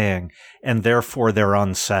without saying, and therefore they're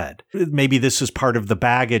unsaid. Maybe this is part of the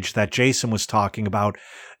baggage that Jason was talking about.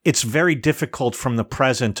 It's very difficult from the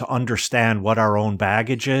present to understand what our own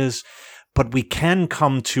baggage is, but we can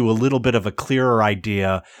come to a little bit of a clearer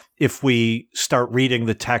idea if we start reading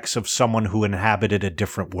the texts of someone who inhabited a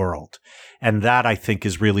different world. And that, I think,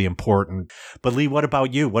 is really important. But Lee, what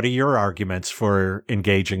about you? What are your arguments for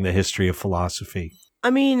engaging the history of philosophy? I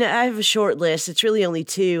mean, I have a short list. It's really only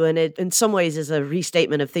two, and it in some ways is a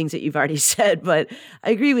restatement of things that you've already said, but I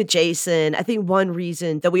agree with Jason. I think one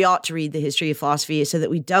reason that we ought to read the history of philosophy is so that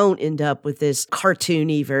we don't end up with this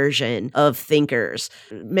cartoony version of thinkers.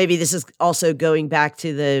 Maybe this is also going back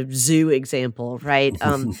to the zoo example, right?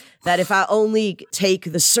 That if I only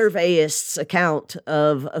take the surveyist's account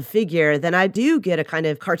of a figure, then I do get a kind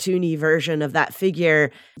of cartoony version of that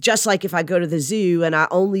figure, just like if I go to the zoo and I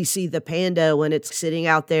only see the panda when it's sitting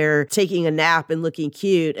out there taking a nap and looking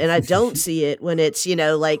cute, and I don't see it when it's,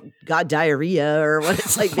 like got diarrhea or when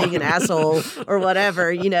it's like being an asshole or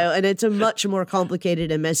whatever, and it's a much more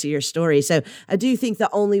complicated and messier story. So I do think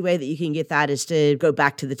the only way that you can get that is to go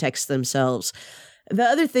back to the texts themselves. The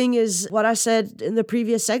other thing is what I said in the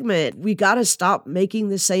previous segment. We got to stop making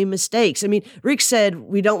the same mistakes. I mean, Rick said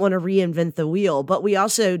we don't want to reinvent the wheel, but we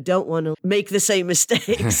also don't want to make the same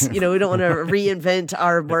mistakes. We don't want to reinvent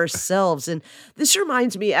our worst selves. And this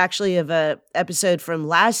reminds me actually of a episode from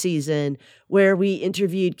last season where we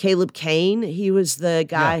interviewed Caleb Kane. He was the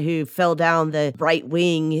guy who fell down the right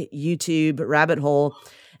wing YouTube rabbit hole.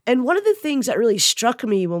 And one of the things that really struck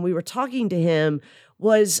me when we were talking to him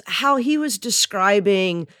was how he was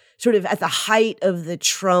describing sort of at the height of the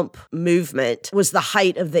Trump movement was the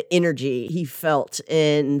height of the energy he felt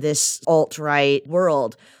in this alt-right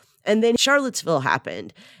world. And then Charlottesville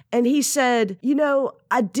happened. And he said,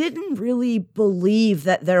 I didn't really believe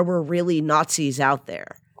that there were really Nazis out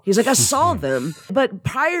there. He's like, I saw them. But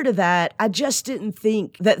prior to that, I just didn't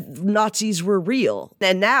think that Nazis were real.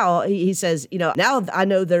 And now he says, now I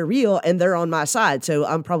know they're real and they're on my side. So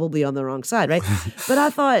I'm probably on the wrong side, right? But I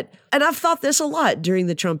thought, and I've thought this a lot during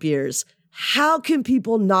the Trump years, how can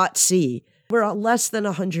people not see? We're less than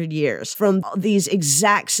 100 years from these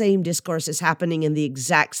exact same discourses happening in the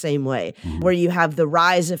exact same way, where you have the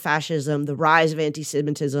rise of fascism, the rise of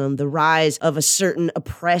anti-Semitism, the rise of a certain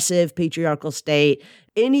oppressive patriarchal state.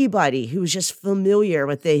 Anybody who's just familiar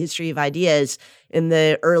with the history of ideas in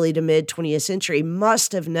the early to mid 20th century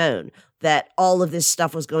must have known that all of this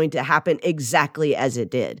stuff was going to happen exactly as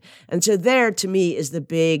it did. And so there, to me, is the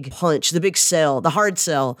big punch, the big sell, the hard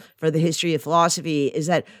sell for the history of philosophy, is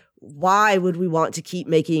that why would we want to keep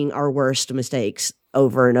making our worst mistakes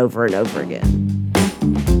over and over and over again?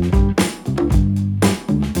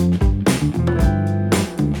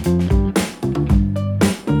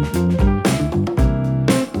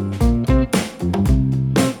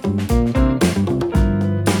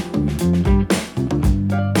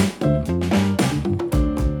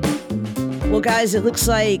 Well, guys, it looks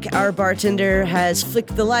like our bartender has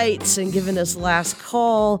flicked the lights and given us last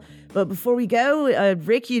call. But before we go,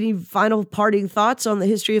 Rick, you need final parting thoughts on the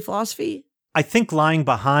history of philosophy? I think lying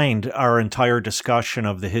behind our entire discussion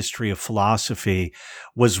of the history of philosophy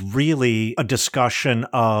was really a discussion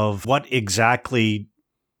of what exactly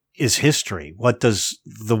is history. What does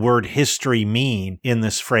the word history mean in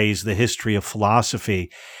this phrase, the history of philosophy?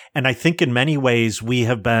 And I think in many ways we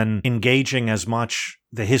have been engaging as much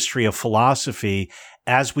the history of philosophy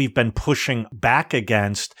as we've been pushing back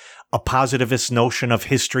against a positivist notion of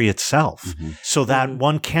history itself, so that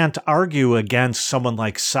one can't argue against someone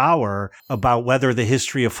like Sauer about whether the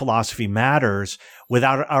history of philosophy matters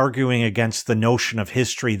without arguing against the notion of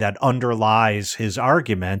history that underlies his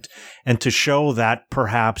argument, and to show that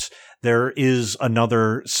perhaps there is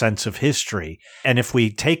another sense of history. And if we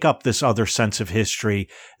take up this other sense of history,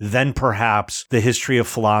 then perhaps the history of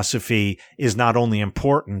philosophy is not only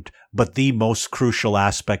important, but the most crucial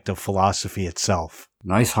aspect of philosophy itself.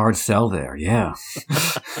 Nice hard sell there, yeah.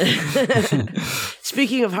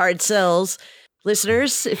 Speaking of hard sells,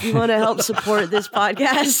 listeners, if you want to help support this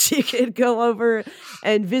podcast, you can go over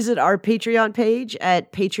and visit our Patreon page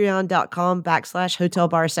at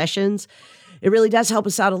patreon.com/hotelbarsessions. It really does help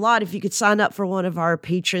us out a lot if you could sign up for one of our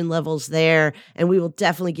patron levels there, and we will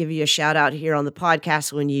definitely give you a shout out here on the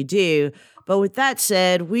podcast when you do. But with that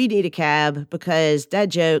said, we need a cab because, dad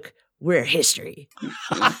joke, we're history.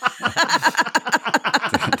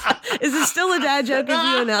 Is it still a dad joke if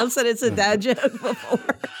you announce that it's a dad joke before?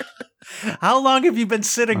 How long have you been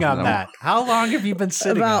sitting on that? How long have you been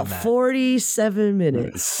sitting on that? About 47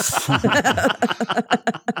 minutes.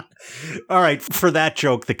 All right. For that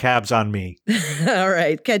joke, the cab's on me. All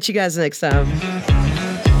right. Catch you guys next time.